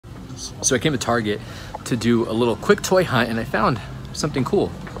So I came to Target to do a little quick toy hunt and I found something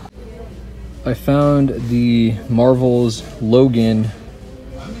cool. I found the Marvel's Logan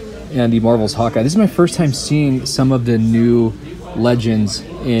and the Marvel's Hawkeye. This is my first time seeing some of the new Legends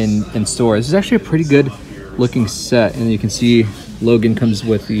in store. This is actually a pretty good looking set, and you can see Logan comes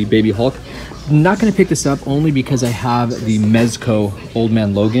with the baby Hulk. I'm not going to pick this up only because I have the Mezco Old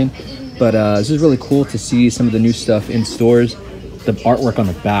Man Logan, but this is really cool to see some of the new stuff in stores. The artwork on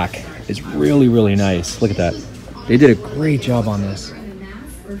the back is really nice. Look at that. They did a great job on this.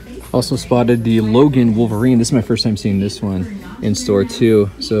 Also spotted the Logan Wolverine. This is my first time seeing this one in store too.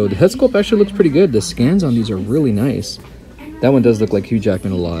 So the head sculpt actually looks pretty good. The scans on these are really nice. That one does look like Hugh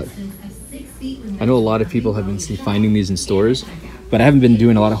Jackman a lot. I know a lot of people have been finding these in stores, but I haven't been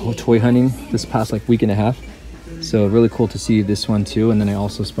doing a lot of toy hunting this past like week and a half. So really cool to see this one too. And then I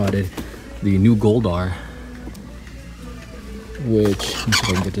also spotted the new Goldar, which, let me see if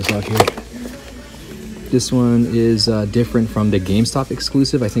I can get this out here. This one is different from the GameStop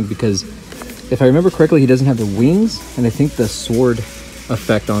exclusive, I think, because if I remember correctly, he doesn't have the wings, and I think the sword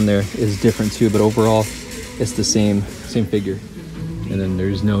effect on there is different too, but overall it's the same figure. And then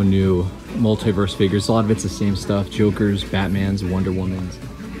there's no new multiverse figures. A lot of it's the same stuff: Jokers, Batmans, Wonder Womans.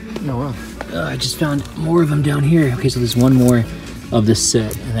 Oh wow, I just found more of them down here. Okay, so there's one more of this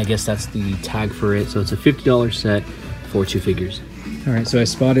set, and I guess that's the tag for it. So it's a $50 set for 2 figures. All right, so I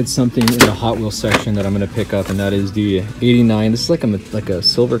spotted something in the Hot Wheels section that I'm gonna pick up, and that is the 89. This is like a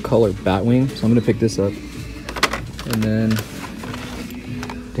silver color Batwing, so I'm gonna pick this up. And then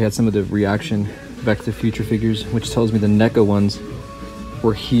they had some of the reaction Back to the Future figures, which tells me the NECA ones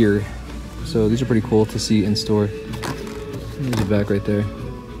were here. So these are pretty cool to see in store. There's the back right there.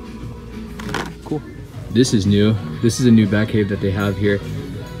 Cool. This is new. This is a new Batcave that they have here.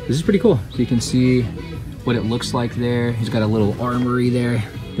 This is pretty cool. So you can see what it looks like there. He's got a little armory there.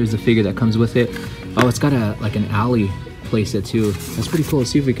 There's the figure that comes with it. Oh, it's got like an alley playset too. That's pretty cool. Let's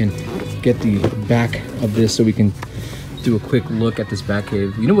see if we can get the back of this so we can do a quick look at this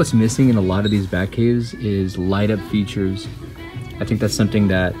Batcave. You know what's missing in a lot of these Batcaves is light up features. I think that's something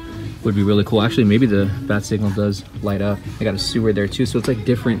that would be really cool. Actually, maybe the bat signal does light up. I got a sewer there too, so it's like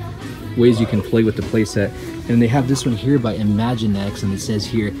different ways you can play with the playset. And they have this one here by Imaginext, and it says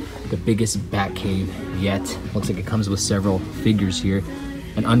here, the biggest Batcave yet. Looks like it comes with several figures here.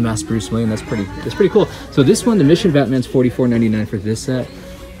 An unmasked Bruce Wayne, that's pretty cool. So this one, the Mission Batman's $44.99 for this set.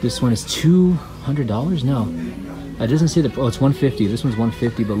 This one is $200? No. It doesn't say the, oh, it's $150. This one's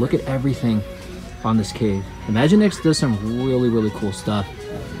 $150, but look at everything on this cave. Imaginext does some really cool stuff.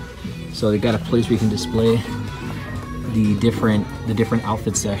 So they got a place where you can display the different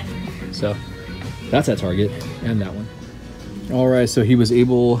outfits there. So that's at Target, and that one. All right, so he was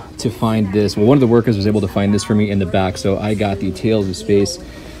able to find this. Well, one of the workers was able to find this for me in the back. So I got the Tales of Space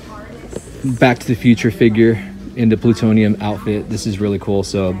Back to the Future figure in the plutonium outfit. This is really cool.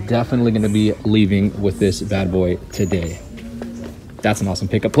 So definitely going to be leaving with this bad boy today. That's an awesome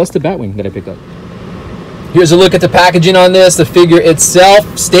pickup. Plus the Batwing that I picked up. Here's a look at the packaging on this, the figure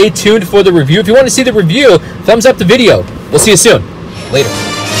itself. Stay tuned for the review. If you want to see the review, thumbs up the video. We'll see you soon. Later.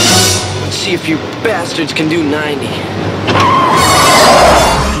 Let's see if you bastards can do 90.